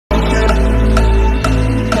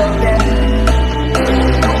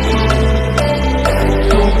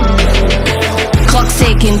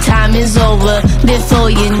Clock-ticking, time is over. Before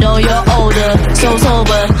you know you're older. So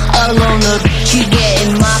sober, alone, look, you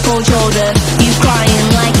getting my cold shoulder. You crying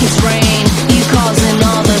like it's rain. You causing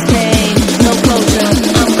all the pain. No closure,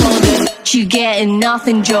 I'm colder. You getting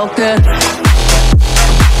nothing, joker.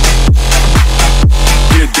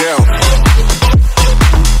 Get down.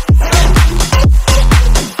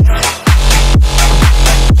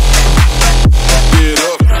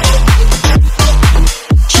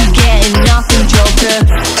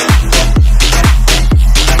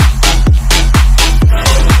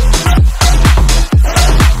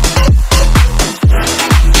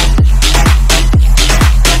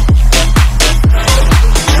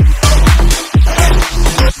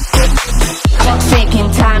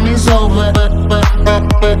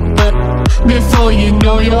 Before you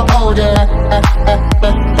know you're older.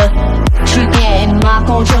 She getting my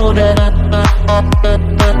cold shoulder.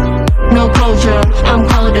 No closure, I'm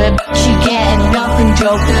colder. She getting nothing,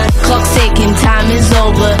 joker. Clock's ticking, time is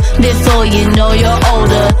over. Before you know you're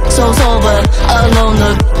older. So sober, alone,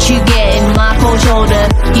 look, she getting my cold shoulder.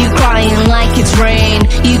 You crying like it's rain.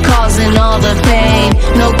 You causing all the pain.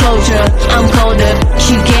 No closure, I'm colder.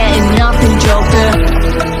 She getting nothing, joker.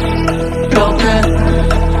 Joker.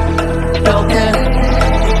 Joker,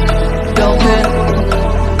 Joker,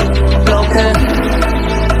 Joker,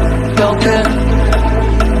 Joker,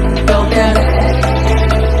 Joker,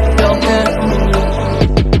 Joker.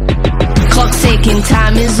 Clock's ticking,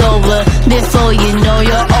 time is over. Before you know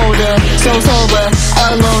you're older. So sober,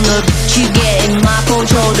 alone, look, you getting my cold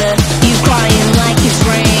shoulder. You crying like it's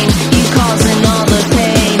rain. You causing all the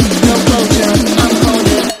pain. No closure, I'm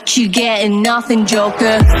colder. You getting nothing,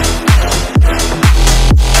 joker.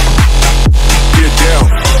 Get down.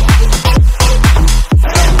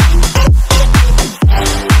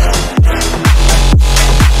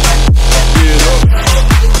 Get up.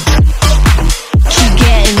 You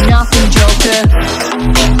getting nothing, joker.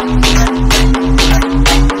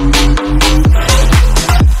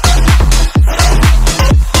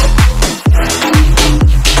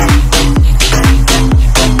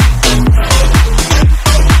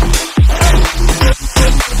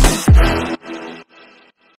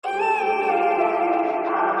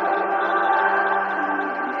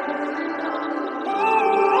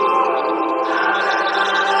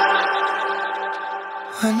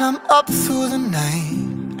 When I'm up through the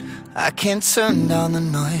night, I can't turn down the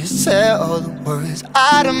noise. Say all the words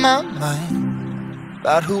out of my mind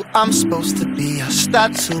about who I'm supposed to be. I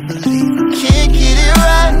start to believe I can't get it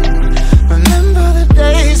right. Remember the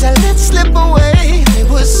days I let slip away. They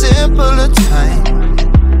were simpler times.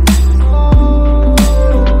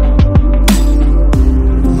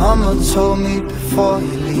 Mama told me before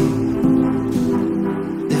you leave,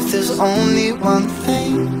 if there's only one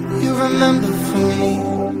thing you remember from me,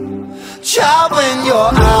 child, when you're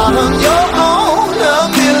out on your own, a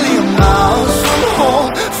million miles from home,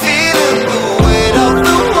 feeling the weight of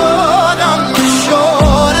the world on your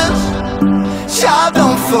shoulders. Child,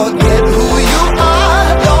 don't forget who you are.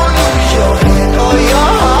 Don't lose your head or your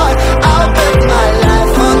heart. I'll bet my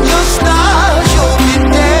life on your stars. You'll be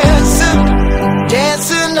dancing,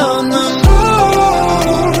 dancing on the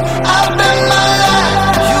moon. I'll bet my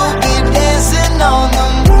life you'll be dancing on the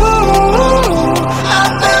moon.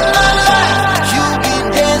 I'll bet my life you'll be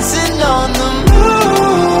dancing on the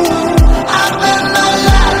moon. I'll bet my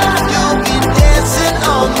life you'll be dancing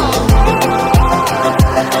on the moon.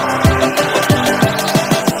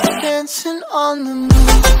 Dancing on the moon.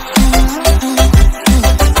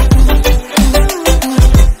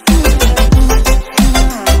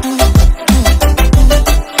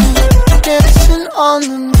 Dancing on the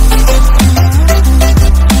moon.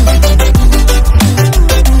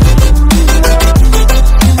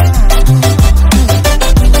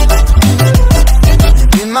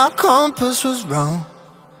 Maybe my compass was wrong,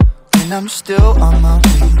 and I'm still on my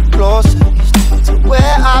way closer each day to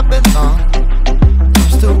where I belong. I'm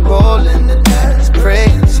still rolling the dice,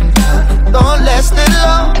 praying sometimes it don't last it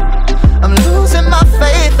long. I'm losing my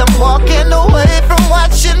faith, I'm walking away from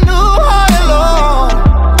what you knew all along.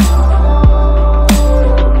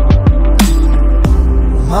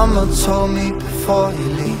 Mama told me before you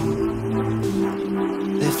leave,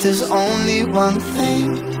 if there's only one thing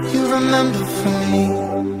you remember from me,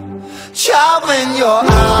 child, when you're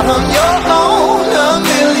out on your own, a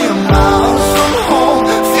million miles from home,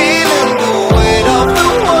 feeling the weight of the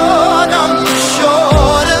world on your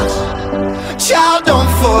shoulders. Child,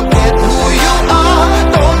 don't forget who you are.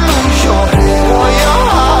 Don't lose your head or your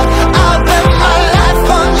heart. I'll bet my life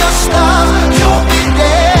on your stars. You'll be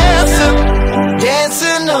dancing,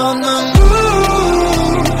 dancing on the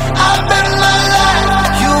moon. I'll bet my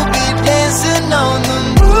life you'll be dancing on the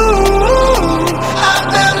moon.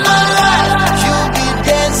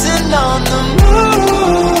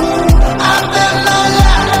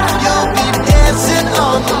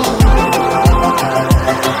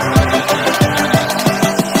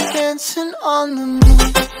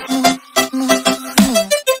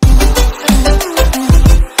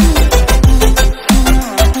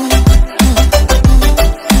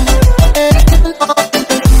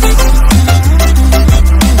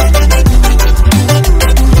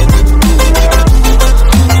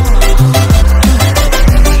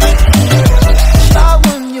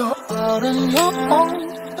 on your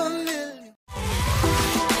own.